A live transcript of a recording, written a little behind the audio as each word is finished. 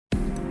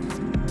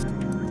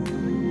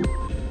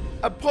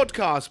a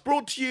podcast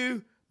brought to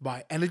you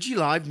by Energy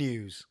Live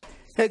News.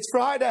 It's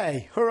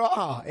Friday.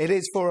 Hurrah. It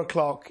is 4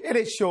 o'clock. It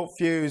is Short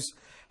Fuse.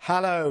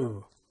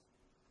 Hello.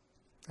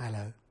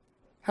 Hello.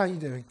 How are you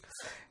doing?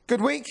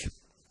 Good week?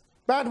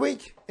 Bad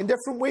week?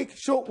 Indifferent week?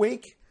 Short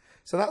week?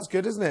 So that's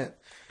good, isn't it?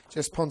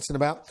 Just poncing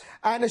about.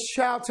 And a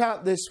shout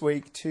out this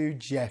week to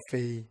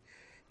Jeffy.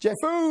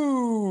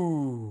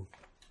 Jeffoo!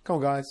 Come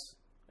on, guys.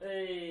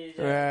 Hey,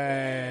 Jeff.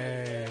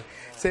 Hey.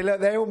 See,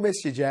 look, they all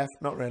miss you, Jeff.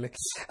 Not really.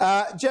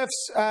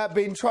 Jeff's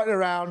been trotting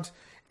around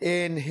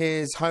in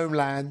his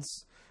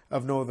homelands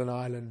of Northern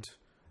Ireland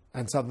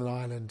and Southern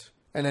Ireland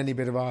and any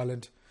bit of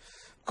Ireland.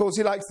 Of course,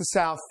 he likes the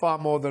South far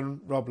more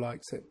than Rob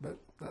likes it, but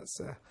that's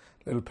a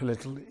little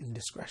political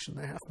indiscretion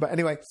they have. But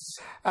anyway,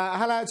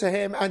 hello to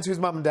him and to his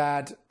mum and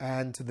dad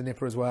and to the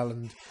Nipper as well.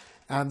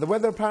 And the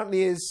weather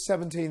apparently is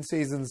 17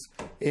 seasons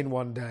in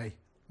one day,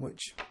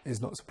 which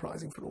is not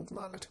surprising for Northern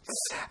Ireland.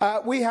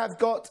 We have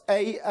got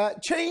a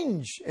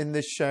change in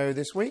this show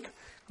this week.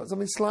 Got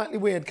something slightly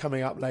weird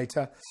coming up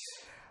later.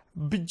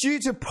 But due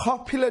to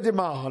popular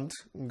demand,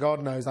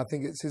 God knows, I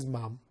think it's his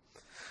mum,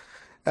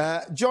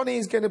 Johnny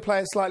is going to play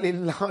a slightly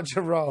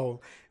larger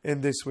role in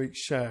this week's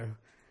show.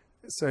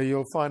 So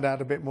you'll find out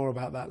a bit more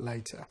about that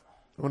later.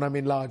 When I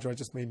mean larger, I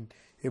just mean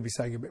he'll be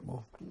saying a bit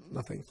more.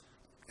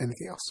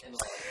 Anything else.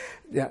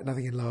 Yeah,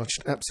 nothing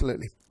enlarged.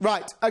 Absolutely.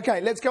 Right.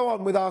 Okay, let's go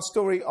on with our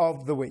story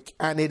of the week.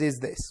 And it is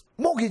this.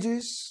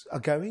 Mortgages are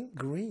going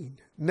green.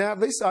 Now,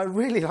 I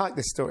really like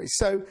this story.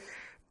 So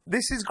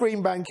this is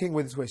green banking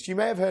with a twist. You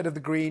may have heard of the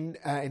Green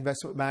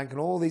Investment Bank and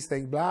all these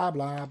things, blah,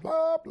 blah,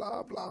 blah,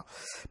 blah, blah.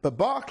 But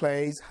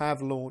Barclays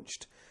have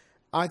launched,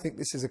 I think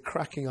this is a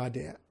cracking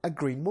idea, a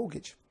green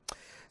mortgage.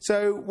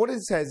 So what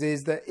it says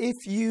is that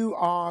if you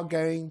are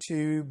going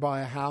to buy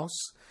a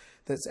house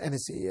that's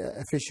energy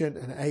efficient,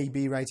 an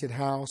A/B rated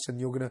house, and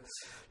you're going to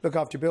look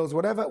after your bills,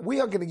 whatever, we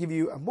are going to give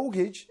you a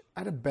mortgage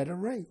at a better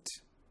rate.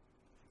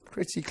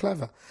 Pretty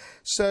clever.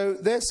 So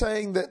they're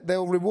saying that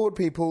they'll reward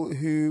people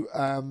who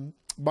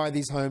buy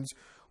these homes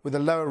with a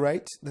lower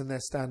rate than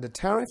their standard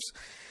tariffs.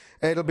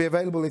 It'll be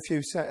available if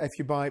you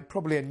buy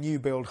probably a new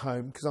build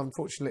home, because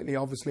unfortunately,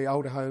 obviously,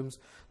 older homes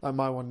like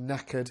my one,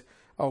 knackered,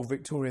 old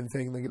Victorian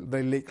thing,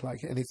 they leak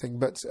like anything.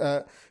 But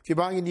if you're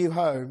buying a new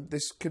home,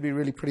 this could be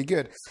really pretty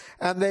good.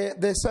 And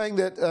they're saying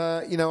that,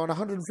 on a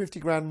 150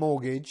 grand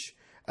mortgage,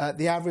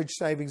 the average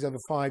savings over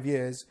 5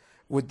 years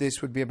with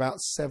this would be about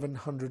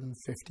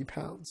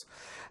 £750.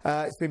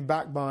 It's been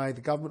backed by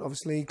the government,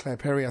 obviously. Claire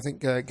Perry, I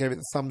think, gave it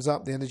the thumbs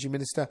up, the Energy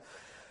Minister.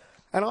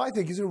 And I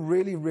think it's a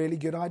really, really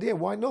good idea.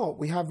 Why not?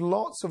 We have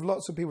lots of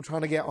people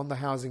trying to get on the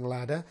housing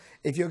ladder.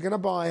 If you're going to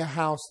buy a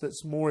house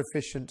that's more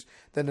efficient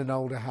than an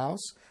older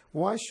house,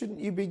 why shouldn't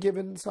you be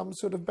given some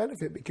sort of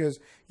benefit? Because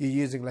you're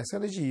using less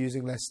energy, you're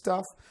using less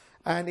stuff,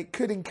 and it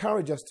could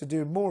encourage us to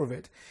do more of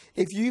it.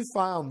 If you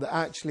found that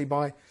actually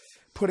by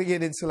putting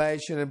in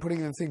insulation and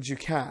putting in things you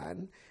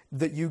can,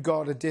 that you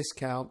got a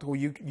discount, or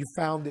you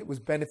found it was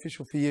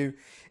beneficial for you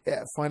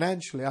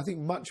financially, I think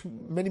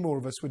many more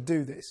of us would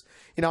do this.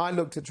 I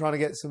looked at trying to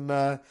get some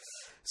in-wall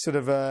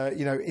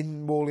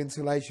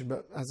insulation,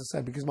 but as I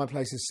said, because my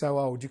place is so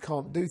old, you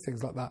can't do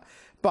things like that.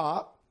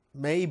 But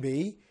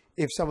maybe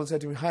if someone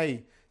said to me,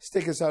 hey,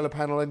 stick a solar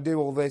panel and do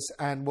all this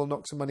and we'll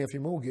knock some money off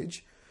your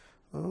mortgage,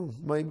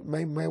 may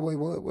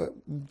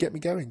get me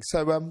going.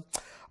 So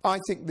I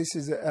think this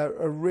is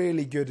a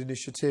really good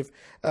initiative.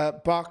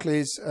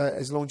 Barclays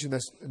is launching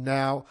this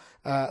now.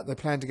 They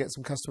plan to get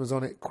some customers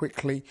on it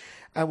quickly,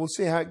 and we'll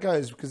see how it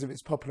goes, because if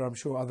it's popular, I'm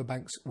sure other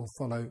banks will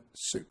follow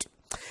suit.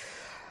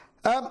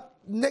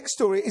 Next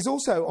story is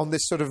also on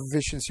this sort of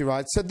efficiency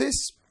ride. So this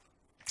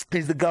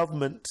is the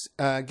government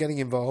getting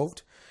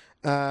involved.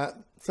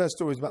 First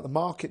story is about the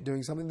market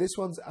doing something. This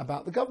one's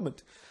about the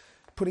government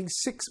putting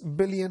 £6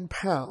 billion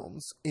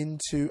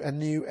into a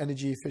new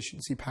energy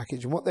efficiency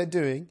package. And what they're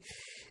doing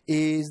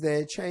is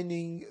they're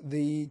changing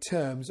the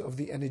terms of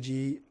the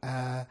energy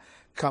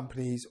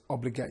companies'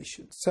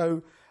 obligations.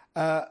 So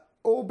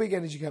all big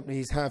energy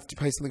companies have to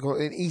pay something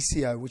called an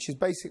ECO, which is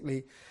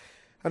basically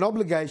an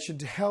obligation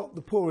to help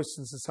the poorest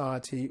in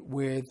society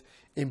with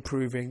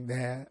improving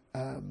their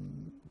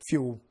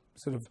fuel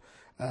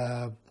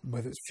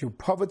whether it's fuel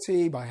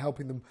poverty, by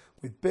helping them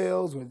with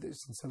bills, whether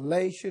it's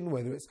insulation,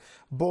 whether it's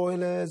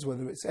boilers,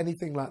 whether it's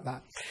anything like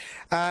that.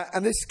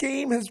 And this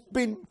scheme has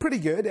been pretty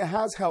good. It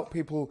has helped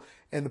people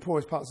in the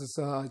poorest parts of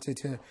society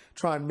to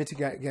try and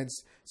mitigate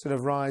against sort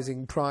of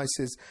rising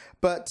prices.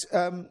 But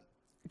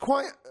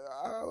quite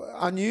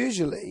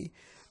unusually,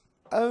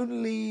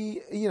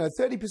 only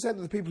 30%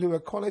 of the people who are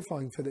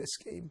qualifying for this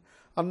scheme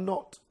are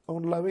not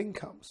on low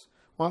incomes.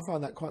 Well, I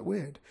find that quite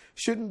weird.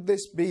 Shouldn't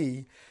this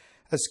be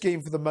a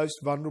scheme for the most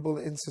vulnerable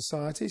in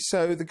society?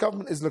 So the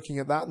government is looking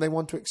at that, and they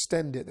want to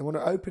extend it. They want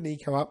to open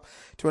ECO up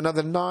to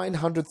another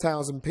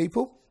 900,000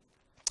 people.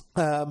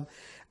 And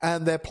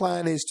their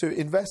plan is to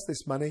invest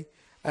this money,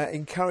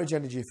 encourage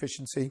energy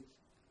efficiency,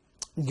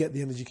 and get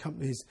the energy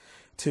companies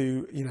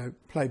to,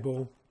 play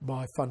ball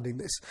by funding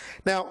this.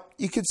 Now,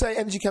 you could say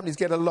energy companies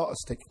get a lot of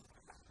stick,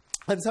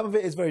 and some of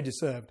it is very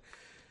deserved.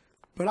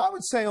 But I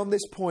would say on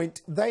this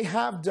point, they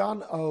have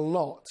done a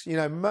lot. You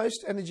know,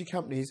 most energy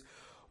companies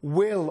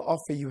will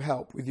offer you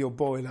help with your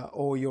boiler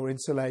or your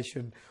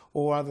insulation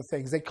or other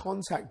things. They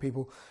contact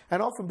people,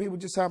 and often people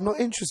just say, I'm not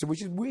interested,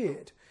 which is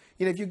weird.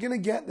 You know, if you're going to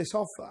get this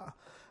offer,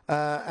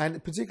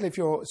 and particularly if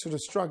you're sort of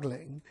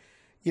struggling,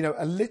 you know,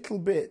 a little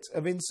bit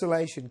of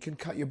insulation can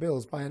cut your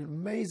bills by an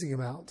amazing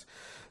amount.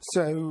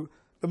 So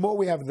the more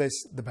we have of this,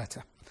 the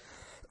better.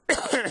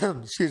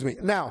 Excuse me.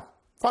 Now,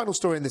 final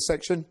story in this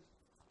section.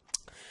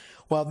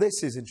 Well,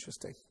 this is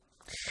interesting.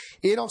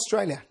 In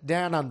Australia,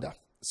 down under.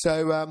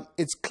 So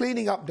it's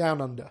cleaning up down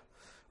under.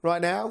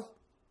 Right now,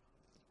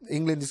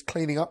 England is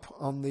cleaning up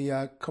on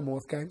the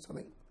Commonwealth Games. I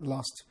think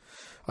last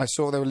I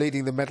saw they were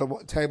leading the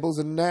medal tables,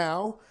 and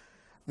now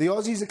the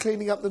Aussies are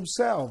cleaning up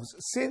themselves.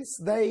 Since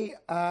they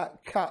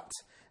cut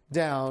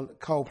down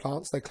coal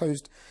plants, they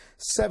closed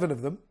 7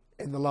 of them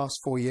in the last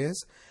 4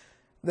 years,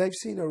 they've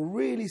seen a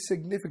really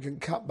significant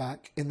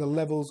cutback in the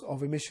levels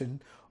of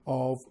emission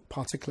of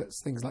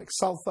particulates, things like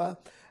sulphur,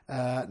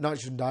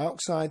 nitrogen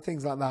dioxide,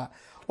 things like that.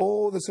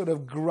 All the sort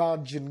of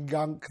grudge and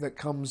gunk that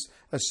comes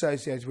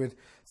associated with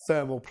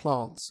thermal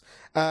plants.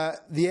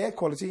 The air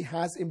quality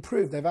has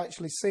improved. They've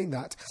actually seen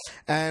that.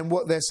 And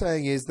what they're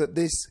saying is that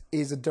this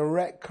is a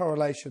direct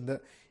correlation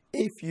that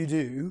if you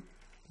do,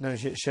 no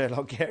shit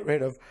Sherlock, get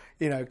rid of,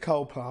 you know,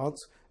 coal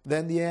plants,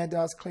 then the air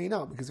does clean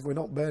up, because if we're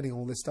not burning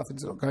all this stuff,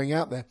 it's not going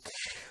out there.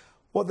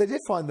 What they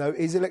did find, though,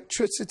 is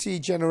electricity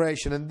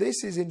generation, and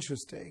this is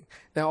interesting.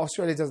 Now,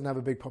 Australia doesn't have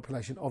a big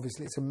population.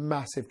 Obviously, it's a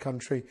massive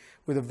country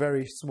with a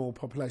very small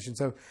population.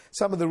 So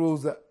some of the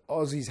rules that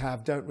Aussies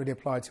have don't really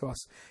apply to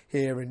us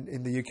here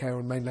in the UK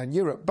or in mainland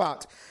Europe.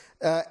 But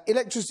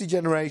electricity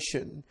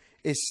generation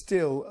is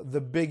still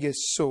the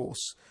biggest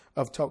source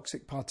of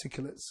toxic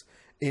particulates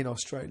in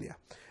Australia.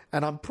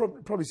 And I'm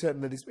probably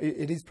certain that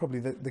it is probably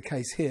the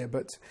case here,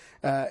 but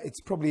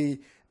it's probably...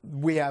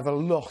 We have a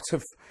lot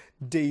of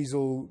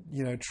diesel,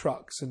 you know,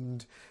 trucks,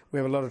 and we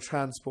have a lot of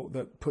transport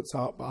that puts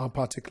out our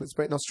particulates.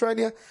 But in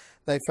Australia,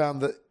 they found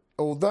that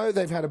although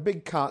they've had a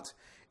big cut,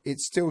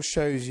 it still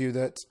shows you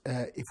that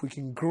if we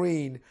can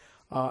green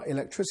our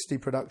electricity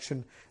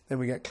production, then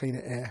we get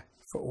cleaner air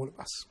for all of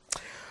us.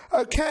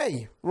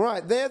 Okay,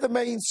 right, they're the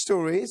main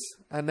stories.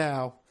 And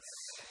now,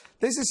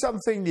 this is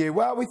something new.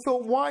 Well, we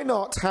thought, why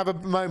not have a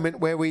moment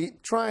where we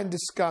try and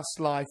discuss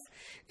life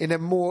in a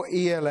more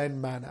ELN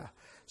manner?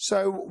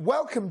 So,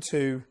 welcome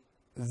to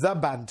The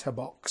Banter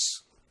Box.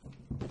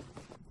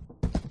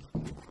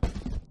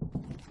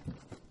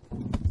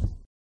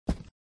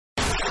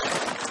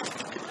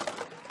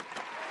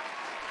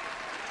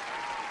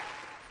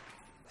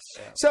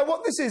 So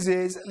what this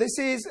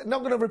is not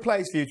going to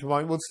replace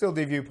Viewpoint, we'll still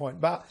do Viewpoint,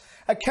 but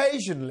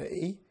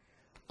occasionally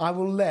I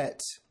will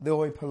let the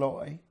oi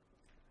polloi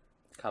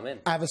come in.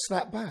 Have a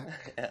snap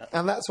back. Yeah.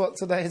 And that's what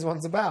today's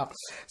one's about.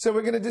 So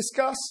we're going to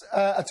discuss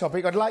a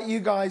topic. I'd like you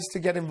guys to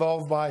get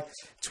involved by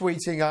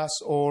tweeting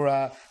us or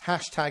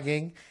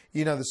hashtagging.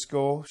 You know the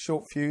score.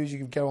 Short fuse. You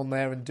can go on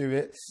there and do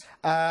it.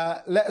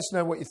 Let us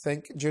know what you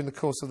think during the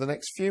course of the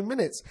next few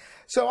minutes.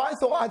 So I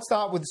thought I'd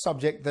start with a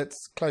subject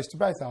that's close to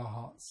both our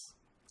hearts.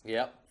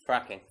 Yep.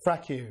 Fracking.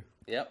 Frack you.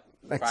 Yep.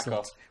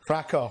 Excellent.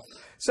 Frack off.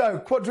 So,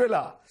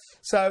 Cuadrilla.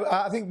 So,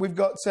 I think we've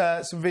got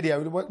some video.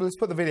 Let's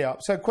put the video up.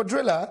 So,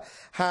 Cuadrilla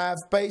have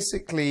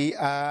basically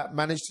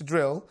managed to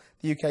drill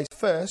the UK's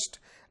first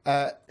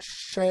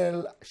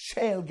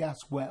shale gas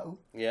well.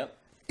 Yep.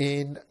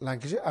 In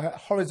Lancashire, a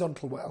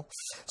horizontal well.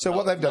 So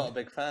what they've done... Not a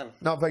big fan.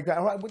 Not a big fan.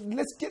 All right, well,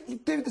 let's do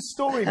the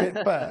story bit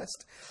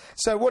first.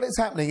 So what is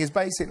happening is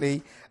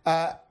basically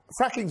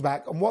fracking's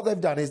back, and what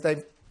they've done is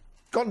they've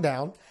gone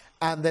down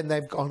and then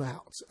they've gone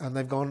out and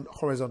they've gone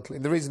horizontally.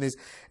 And the reason is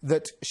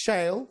that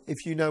shale,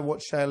 if you know what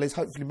shale is,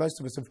 hopefully most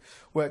of us have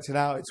worked it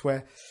out, it's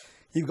where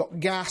you've got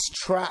gas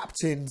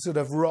trapped in sort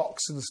of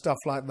rocks and stuff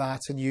like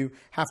that, and you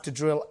have to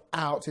drill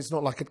out. It's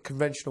not like a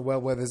conventional well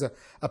where there's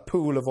a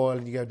pool of oil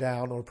and you go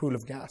down, or a pool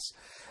of gas.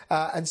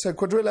 And so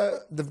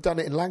Cuadrilla, they've done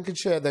it in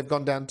Lancashire. They've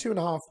gone down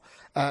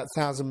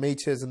 2,500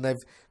 metres and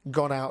they've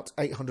gone out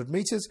 800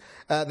 metres.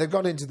 They've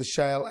gone into the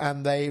shale,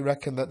 and they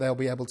reckon that they'll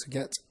be able to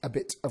get a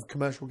bit of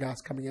commercial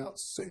gas coming out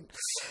soon.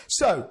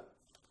 So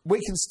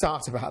we can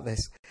start about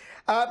this.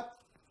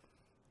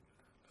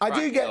 I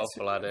do get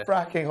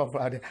fracking awful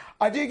idea.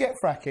 I do get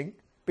fracking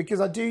because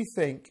I do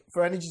think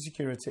for energy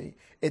security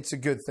it's a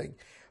good thing.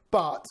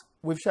 But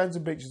we've shown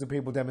some pictures of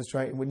people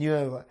demonstrating when you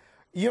know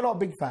you're not a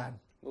big fan.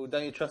 Well,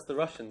 don't you trust the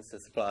Russians to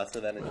supply us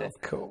with energy? Well,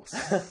 of course.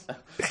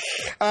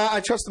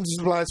 I trust them to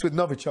supply us with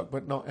Novichok,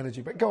 but not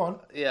energy. But go on.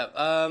 Yeah.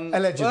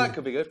 Allegedly. Well, that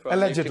could be good for our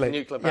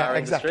nuclear power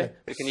industry.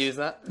 We can use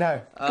that.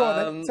 No. Go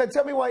on then. So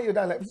tell me why you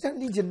don't like... You don't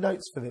need your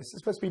notes for this. It's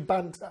supposed to be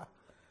banter.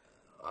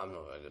 I'm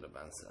not very good at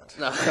banter.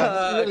 No,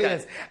 it really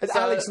is. So,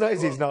 Alex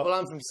knows he's not. Well,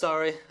 I'm from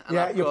Surrey.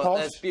 And you're posh.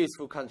 There's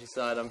beautiful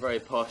countryside. I'm very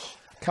posh.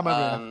 Come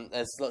over here.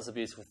 There's lots of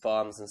beautiful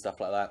farms and stuff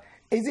like that.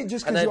 Is it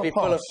just because you're posh? And they'd be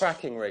full of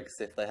fracking rigs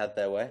if they had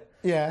their way.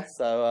 Yeah.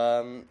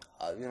 So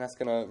that's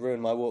going to ruin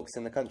my walks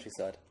in the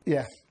countryside.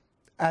 Yeah.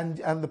 And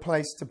the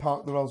place to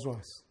park the Rolls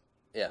Royce.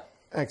 Yeah.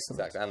 Excellent.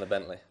 Exactly, and the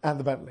Bentley. And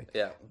the Bentley.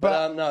 Yeah,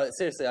 but no,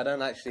 seriously, I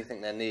don't actually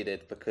think they're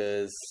needed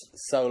because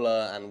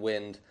solar and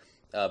wind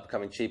are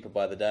becoming cheaper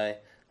by the day.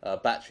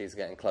 Batteries are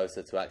getting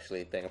closer to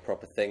actually being a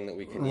proper thing that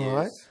we can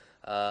use.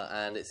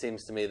 And it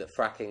seems to me that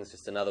fracking is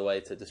just another way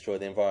to destroy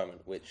the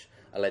environment, which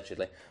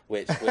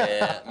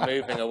we're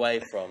moving away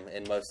from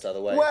in most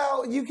other ways.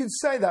 Well, you could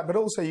say that, but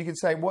also you could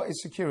say, what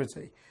is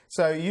security?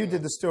 So you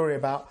did the story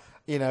about,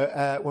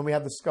 when we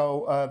had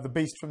the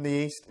beast from the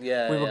east, we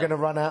were going to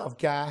run out of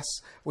gas.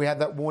 We had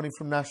that warning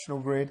from National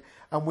Grid,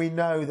 and we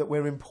know that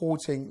we're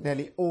importing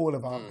nearly all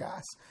of our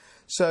gas.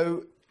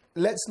 So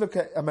let's look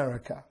at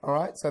America, all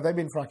right? So they've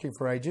been fracking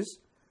for ages.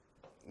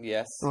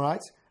 Yes. All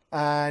right?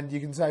 And you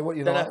can say what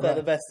you like. They're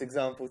the best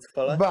example to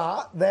follow.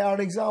 But they are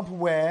an example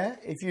where,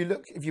 if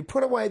you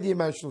put away the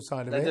emotional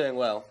side of they're doing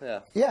well, yeah.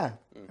 Yeah,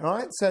 all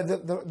right? So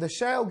the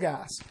shale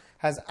gas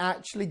has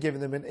actually given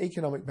them an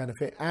economic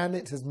benefit, and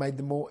it has made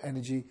them more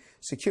energy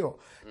secure.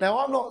 Now,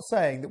 I'm not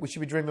saying that we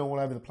should be drilling all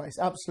over the place.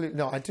 Absolutely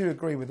not. I do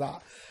agree with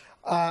that.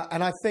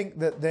 And I think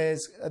that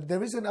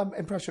there is an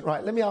impression.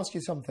 Right, let me ask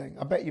you something.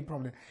 I bet you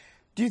probably...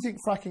 Do you think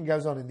fracking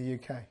goes on in the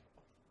UK?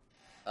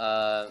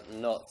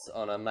 Not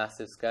on a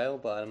massive scale,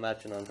 but I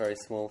imagine on very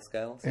small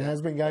scales. It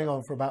has been going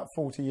on for about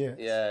 40 years.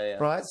 Yeah.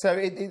 Right, so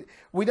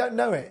we don't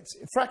know it.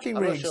 Fracking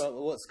rigs... I'm not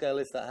sure what scale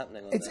is that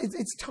happening on.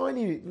 It's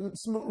tiny,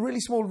 really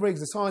small rigs,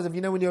 the size of,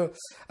 when you're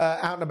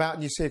out and about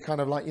and you see a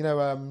kind of like,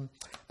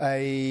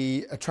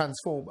 a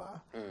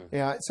transformer.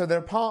 Yeah, so there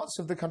are parts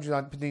of the country,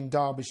 like between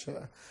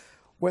Derbyshire,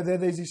 where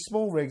there's these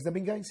small rigs. They've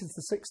been going since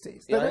the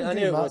 60s. They don't I do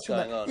knew much. What's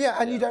going on. Yeah,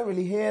 and you don't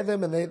really hear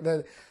them.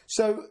 And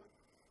so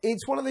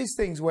it's one of these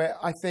things where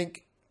I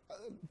think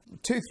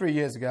 2-3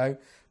 years ago,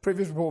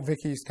 previous report,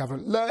 Vicky used to cover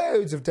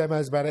loads of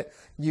demos about it.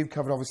 You've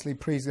covered, obviously,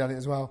 Pre's done it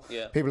as well.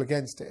 Yeah. People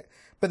against it.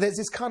 But there's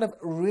this kind of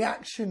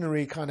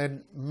reactionary kind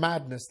of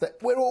madness that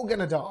we're all going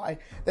to die.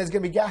 There's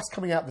going to be gas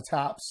coming out the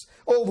taps.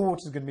 All the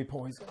water's going to be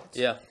poisoned.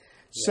 Yeah.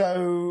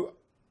 So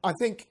I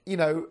think,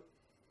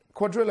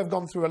 Quadrilla have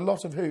gone through a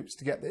lot of hoops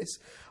to get this.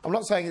 I'm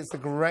not saying it's the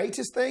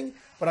greatest thing,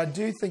 but I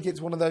do think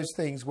it's one of those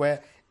things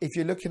where if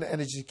you're looking at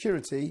energy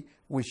security,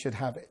 we should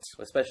have it.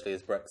 Especially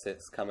as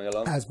Brexit's coming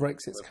along. As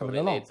Brexit's coming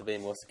along. We need to be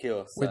more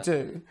secure. So we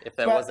do. If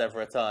there was ever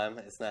a time,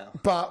 it's now.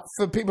 But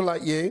for people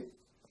like you,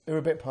 who are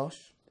a bit posh...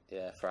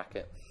 Yeah, frack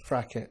it.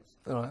 Frack it.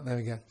 All right, there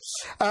we go.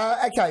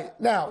 Okay,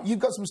 now, you've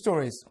got some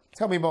stories.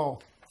 Tell me more.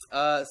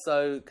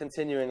 So,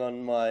 continuing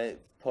on my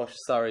posh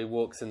Surrey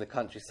walks in the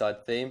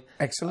countryside theme.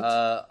 Excellent.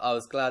 I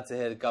was glad to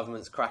hear the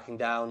government's cracking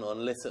down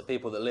on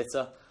people that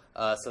litter.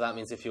 So that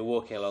means if you're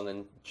walking along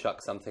and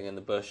chuck something in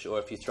the bush, or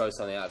if you throw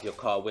something out of your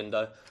car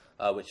window,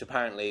 which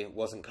apparently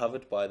wasn't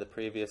covered by the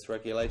previous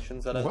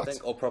regulations, I don't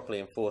think, or properly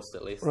enforced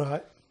at least.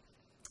 Right.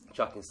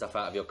 Chucking stuff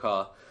out of your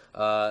car.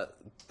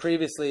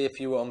 Previously, if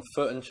you were on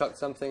foot and chucked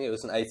something, it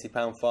was an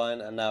 £80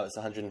 fine, and now it's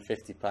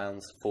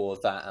 £150 for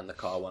that and the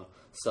car one.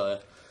 So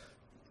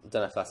I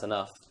don't know if that's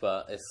enough,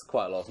 but it's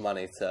quite a lot of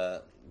money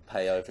to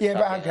pay over. Yeah,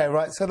 but okay,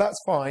 right. So that's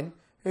fine.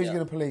 Who's going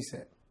to police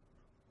it?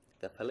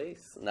 The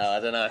police? No, I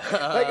don't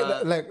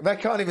know. Look, they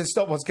can't even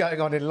stop what's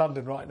going on in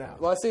London right now.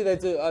 Well, I see they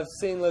do. I've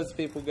seen loads of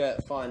people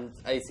get fined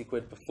 80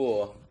 quid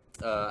before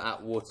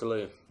at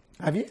Waterloo.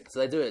 Have you? So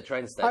they do it at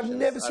train stations. I've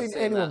never seen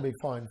anyone be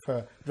fined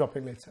for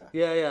dropping litter.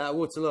 Yeah, at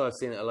Waterloo I've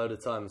seen it a load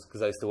of times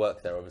because I used to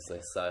work there,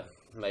 obviously, so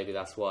maybe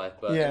that's why.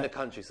 But in the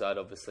countryside,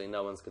 obviously,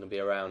 no one's going to be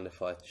around if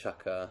I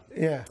chuck I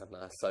don't know,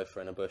 a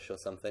sofa in a bush or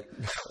something,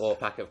 or a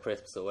pack of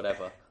crisps or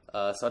whatever.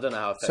 So I don't know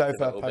how effective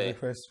it will be.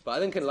 But I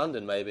think in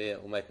London, maybe it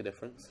will make a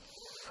difference.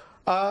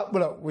 Well,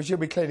 look, we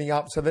should be cleaning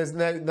up, so there's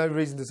no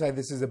reason to say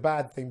this is a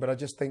bad thing, but I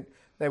just think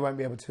they won't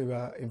be able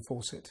to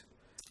enforce it.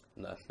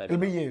 No, maybe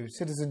it'll be you.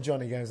 Citizen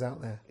Johnny goes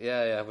out there.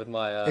 Yeah, with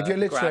my if you're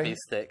grabby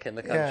stick in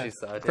the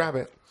countryside. Grab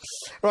it.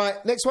 Right,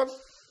 next one.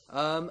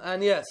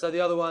 So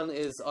the other one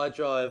is I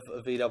drive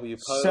a VW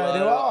Polo. So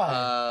do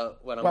I.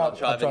 When I'm not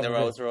driving the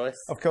Rolls Royce.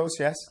 Of course,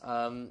 yes.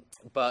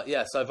 But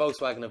yeah, so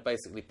Volkswagen have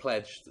basically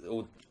pledged,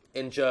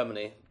 in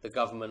Germany, the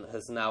government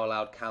has now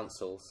allowed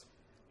councils,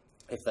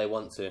 if they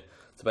want to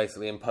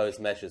basically impose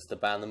measures to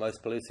ban the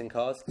most polluting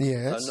cars.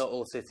 Yes. So not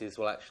all cities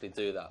will actually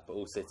do that, but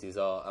all cities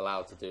are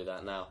allowed to do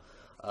that now.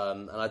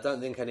 And I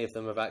don't think any of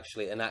them have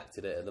actually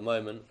enacted it at the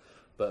moment.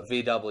 But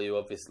VW,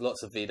 obviously,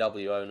 lots of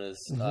VW owners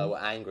were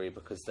angry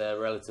because their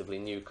relatively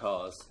new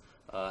cars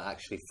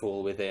actually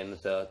fall within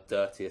the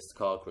dirtiest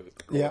car group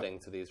according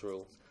to these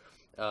rules.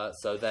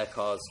 So their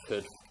cars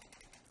the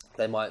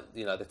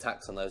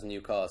tax on those new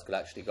cars could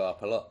actually go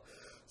up a lot.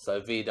 So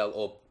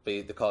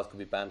the cars could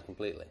be banned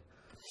completely.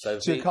 So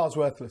your car's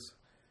worthless?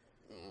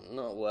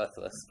 Not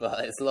worthless,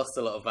 but it's lost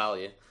a lot of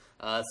value.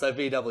 So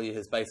VW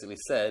has basically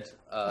said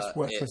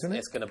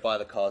it's going to buy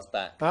the cars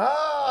back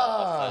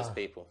of those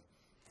people.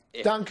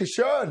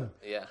 Dankeschön.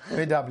 Yeah.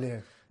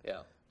 VW.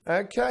 Yeah.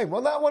 Okay.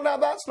 Well,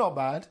 that's not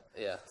bad.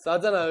 Yeah. So I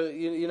don't know.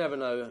 You never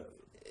know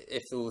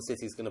if all the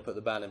city's going to put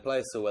the ban in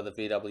place or whether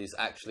VW is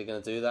actually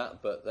going to do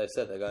that. But they've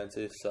said they're going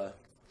to. So.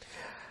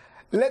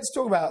 Let's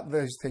talk about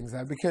those things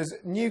though, because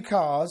new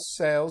cars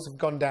sales have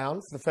gone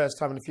down for the first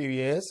time in a few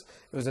years.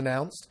 It was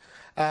announced,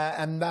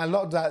 and a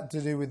lot of that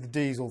to do with the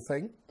diesel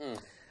thing.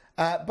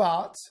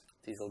 But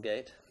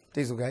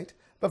Dieselgate.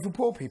 But for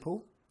poor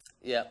people,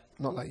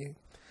 not like you,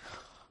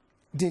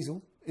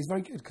 diesel is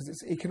very good because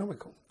it's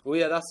economical. Well,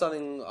 yeah, that's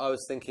something I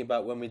was thinking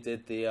about when we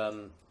did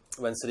the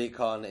when Sadiq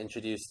Khan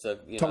introduced the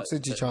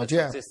toxicity charge, the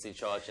toxicity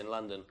charge in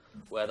London,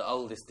 where the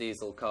oldest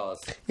diesel cars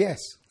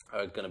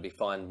are going to be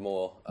fined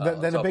more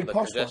than a big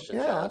posh one.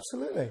 Yeah, charge.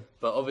 absolutely.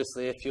 But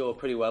obviously, if you're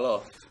pretty well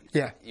off,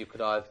 you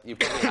could you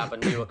probably have a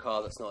newer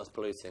car that's not as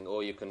polluting,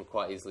 or you can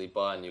quite easily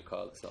buy a new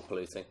car that's not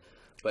polluting.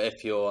 But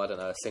if you're, I don't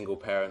know, a single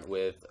parent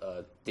with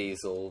a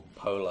diesel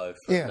Polo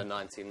from the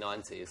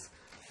 1990s,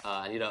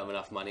 and you don't have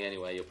enough money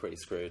anyway, you're pretty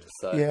screwed.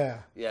 So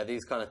yeah,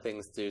 these kind of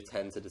things do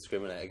tend to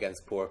discriminate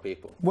against poorer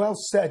people. Well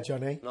said,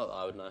 Johnny. Not that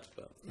I would know,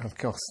 but of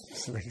course,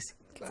 please.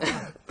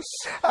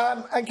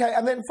 Okay,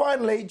 and then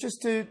finally, just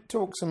to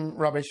talk some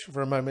rubbish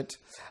for a moment,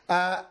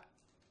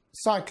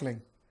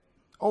 cycling.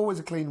 Always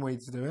a clean way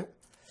to do it.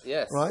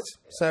 Yes. Right?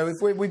 So if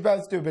we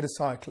both do a bit of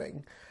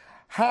cycling,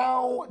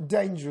 how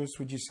dangerous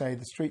would you say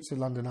the streets of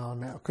London are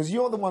now? Because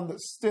you're the one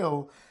that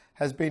still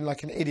has been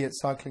like an idiot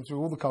cycling through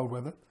all the cold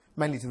weather,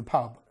 mainly to the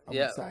pub, I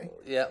would say.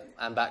 Yeah,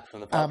 and back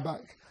from the pub. And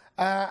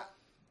back.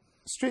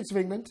 Streets of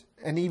England,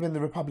 and even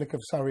the Republic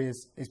of Surrey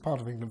is part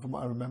of England, from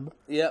what I remember.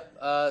 Yep.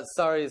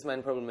 Surrey's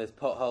main problem is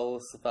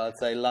potholes, but I'd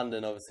say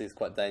London obviously is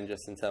quite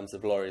dangerous in terms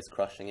of lorries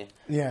crushing you.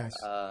 Yes.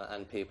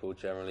 And people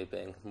generally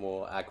being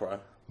more aggro.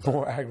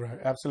 More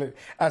aggro, absolutely.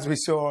 As we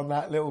saw on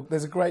that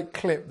there's a great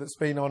clip that's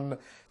been on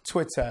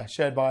Twitter,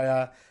 shared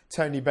by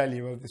Tony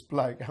Bellew, of this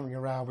bloke having a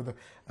row with a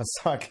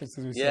cyclist,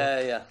 as we saw.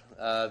 Yeah.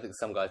 I think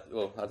some guy,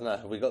 well, I don't know,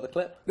 have we got the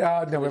clip?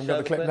 No, we haven't got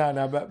the clip.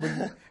 No, but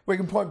we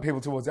can point people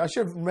towards it. I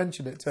should have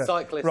mentioned it to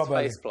Cyclist Rob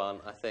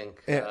Faceplant, I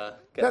think.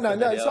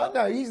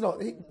 No, he's not.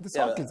 The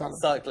cyclist.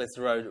 Cyclist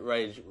road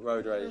rage.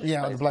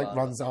 Yeah, the bloke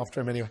runs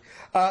after him anyway.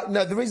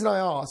 No, the reason I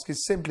ask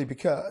is simply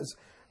because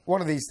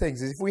one of these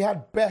things is if we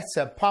had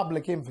better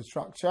public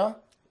infrastructure.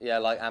 Yeah,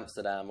 like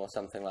Amsterdam or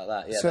something like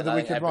that. Yeah, so that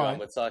we could everyone ride.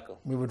 would cycle.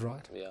 We would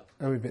ride. Yeah.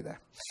 And we'd be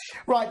there.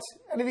 Right.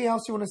 Anything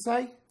else you want to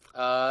say?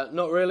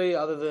 Not really,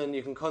 other than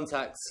you can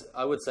contact,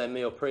 I would say,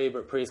 me or Pri,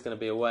 but Pri's going to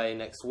be away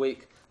next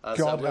week.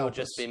 So it will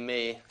just be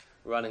me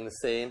running the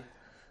scene.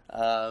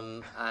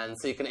 And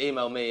so you can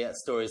email me at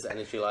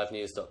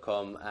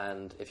stories@energylivenews.com,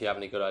 and if you have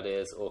any good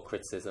ideas or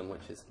criticism,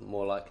 which is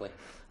more likely,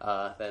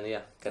 then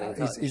get in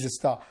touch. He's a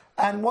star.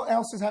 And what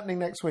else is happening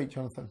next week,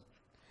 Jonathan,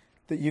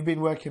 that you've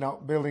been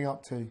building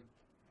up to?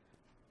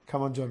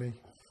 Come on, Johnny.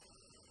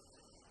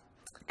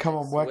 Come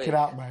on, work it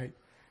out, mate.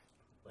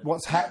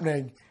 What's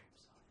happening?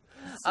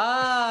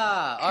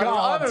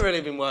 I haven't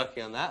really been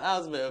working on that. That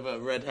was a bit of a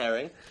red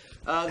herring.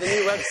 The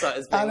new website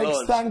has been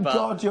launched. Thank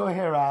God you're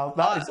here, Al.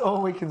 That is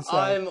all we can say.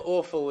 I'm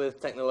awful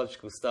with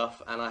technological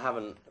stuff, and I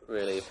haven't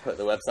really put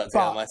the website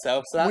together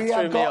myself, so that threw me off.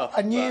 We have got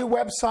a new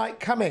website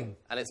coming.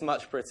 And it's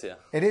much prettier.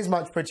 It is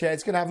much prettier.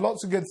 It's going to have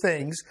lots of good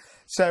things.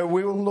 So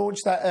we will launch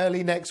that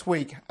early next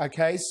week,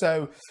 okay?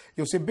 So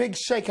you'll see a big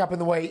shake-up in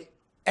the way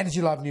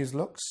Energy Live News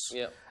looks.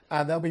 Yep.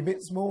 And there'll be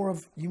bits more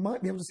of, you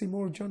might be able to see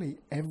more of Johnny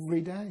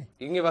every day.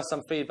 You can give us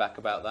some feedback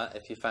about that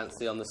if you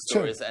fancy on the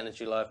Stories at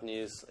Energy Live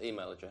News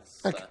email address.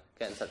 Okay. So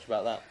get in touch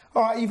about that.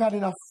 All right, you've had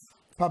enough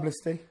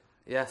publicity.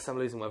 Yes, I'm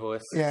losing my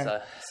voice. Yeah.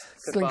 So,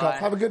 Slink off.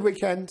 Have a good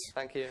weekend.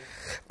 Thank you.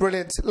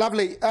 Brilliant.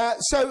 Lovely.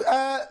 So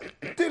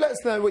do let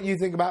us know what you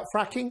think about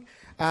fracking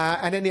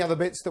and any other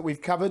bits that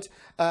we've covered.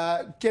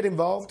 Get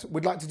involved.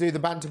 We'd like to do the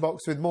banter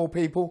box with more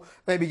people.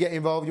 Maybe get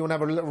involved. You want to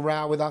have a little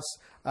row with us?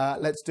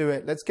 Let's do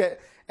it. Let's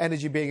get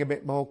energy being a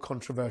bit more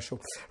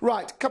controversial.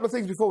 Right, a couple of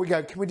things before we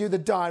go. Can we do the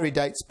diary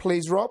dates,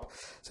 please, Rob?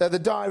 So the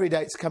diary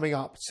dates coming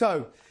up.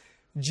 So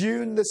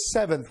June the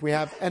 7th, we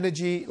have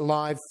Energy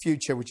Live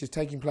Future, which is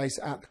taking place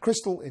at the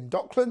Crystal in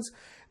Docklands.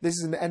 This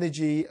is an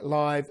Energy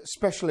Live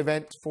special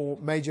event for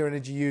major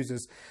energy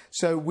users.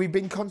 So we've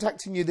been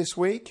contacting you this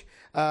week.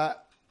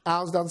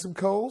 Al's done some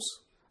calls.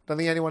 Don't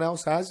think anyone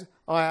else has.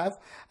 I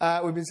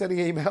have. We've been sending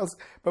emails,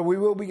 but we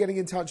will be getting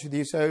in touch with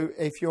you. So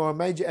if you're a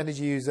major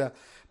energy user,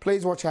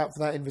 please watch out for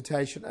that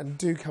invitation and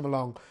do come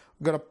along.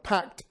 We've got a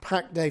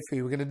packed day for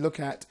you. We're going to look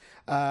at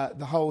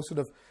the whole sort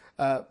of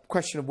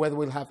question of whether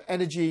we'll have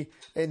energy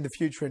in the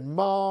future in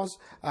Mars,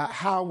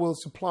 how will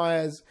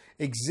suppliers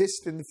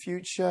exist in the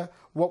future,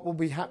 what will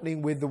be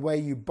happening with the way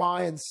you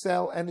buy and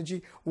sell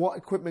energy, what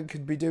equipment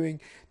could be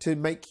doing to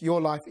make your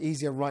life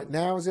easier right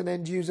now as an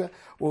end user.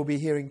 We'll be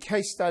hearing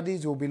case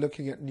studies, we'll be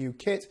looking at new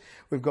kit.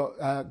 We've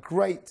got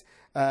great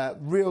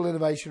real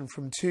innovation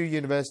from 2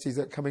 universities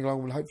that are coming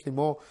along, with hopefully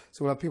more.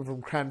 So we'll have people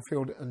from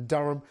Cranfield and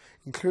Durham,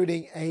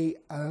 including an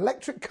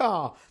electric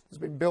car that's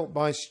been built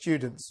by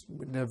students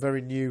in a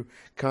very new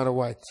kind of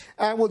way.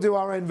 And we'll do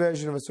our own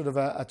version of a sort of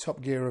a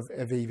Top Gear of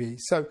EV.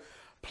 So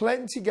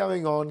Plenty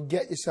going on.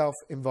 Get yourself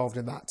involved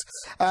in that.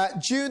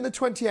 June the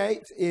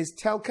 28th is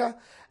Telka,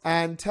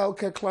 and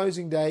Telka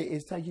closing day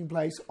is taking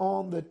place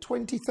on the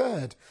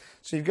 23rd.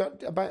 So you've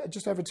got about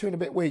just over 2 and a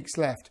bit weeks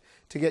left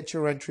to get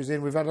your entries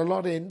in. We've had a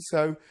lot in,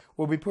 so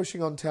we'll be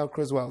pushing on Telka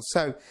as well.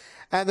 So,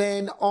 and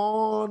then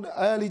on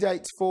early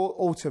dates for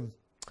autumn,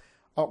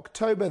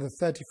 October the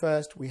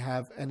 31st, we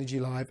have Energy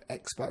Live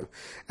Expo,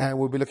 and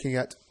we'll be looking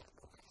at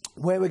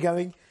where we're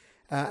going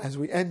as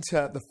we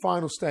enter the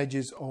final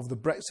stages of the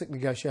Brexit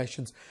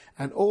negotiations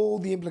and all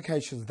the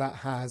implications that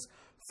has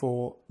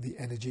for the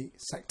energy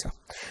sector.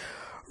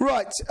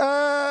 Right,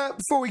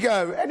 before we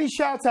go, any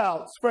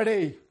shout-outs,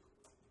 Freddie?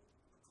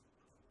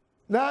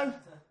 No?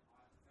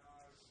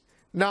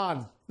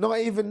 None. Not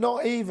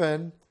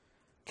even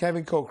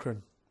Kevin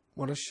Corcoran.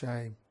 What a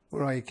shame.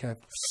 Where are you, Kev?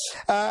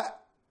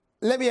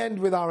 Let me end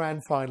with our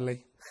Anne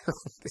finally.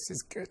 This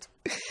is good.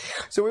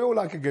 So we all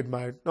like a good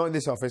moan. Not in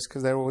this office,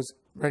 because they're always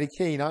really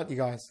keen, aren't you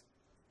guys?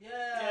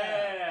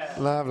 Yeah.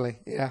 Lovely,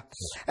 yeah.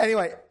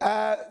 Anyway,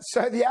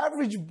 so the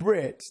average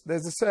Brit,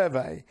 there's a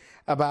survey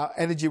about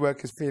energy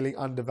workers feeling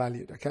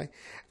undervalued, okay?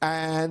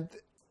 And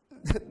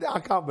I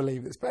can't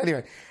believe this, but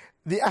anyway,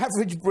 the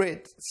average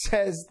Brit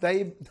says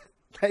they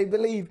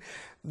believe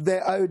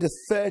they're owed a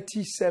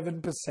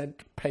 37%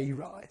 pay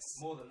rise.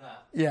 More than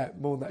that. Yeah,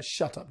 more than that.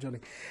 Shut up, Johnny.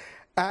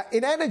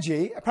 In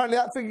energy, apparently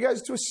that figure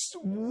goes to a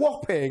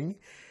whopping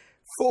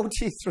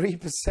 43%.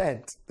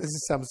 This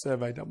is some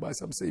survey done by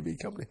some CB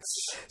company.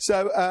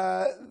 So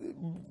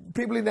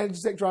people in the energy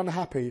sector are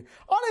unhappy.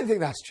 I don't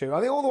think that's true.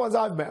 I think all the ones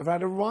I've met have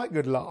had a right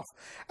good laugh.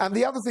 And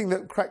the other thing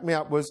that cracked me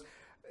up was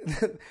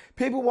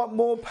people want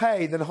more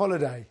pay than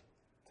holiday.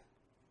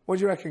 What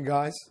do you reckon,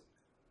 guys?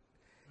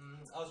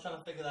 I was trying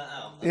to figure that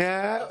out.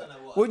 Yeah. I don't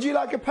know what. Would you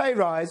like a pay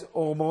rise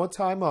or more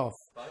time off?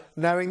 Both?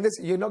 Knowing this,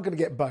 you're not going to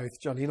get both,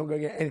 Johnny. You're not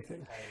going to get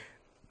anything.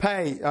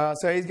 Pay.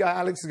 So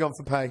Alex has gone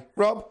for pay.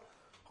 Rob,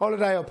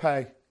 holiday or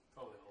pay?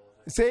 Probably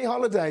holiday. See,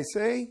 holiday,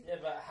 see? Yeah,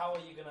 but how are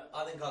you going to...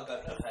 I think I'll go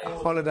for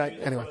pay. Holiday,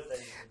 anyway.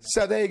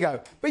 So there you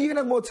go. But you can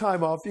have more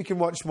time off. You can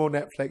watch more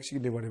Netflix. You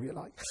can do whatever you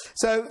like.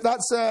 So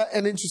that's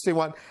an interesting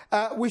one.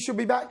 We should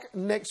be back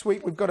next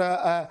week. We've got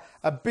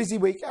a busy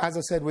week, as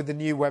I said, with the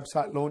new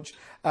website launch.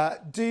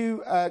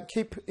 Do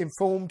keep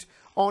informed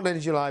on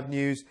Energy Live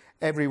News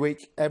every week,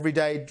 every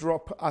day.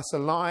 Drop us a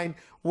line.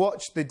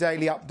 Watch the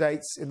daily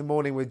updates in the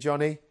morning with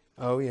Johnny.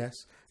 Oh, yes.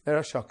 They're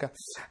a shocker.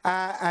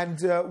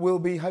 And we'll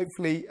be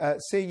hopefully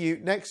seeing you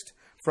next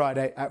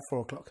Friday at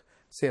 4 o'clock.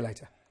 See you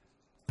later.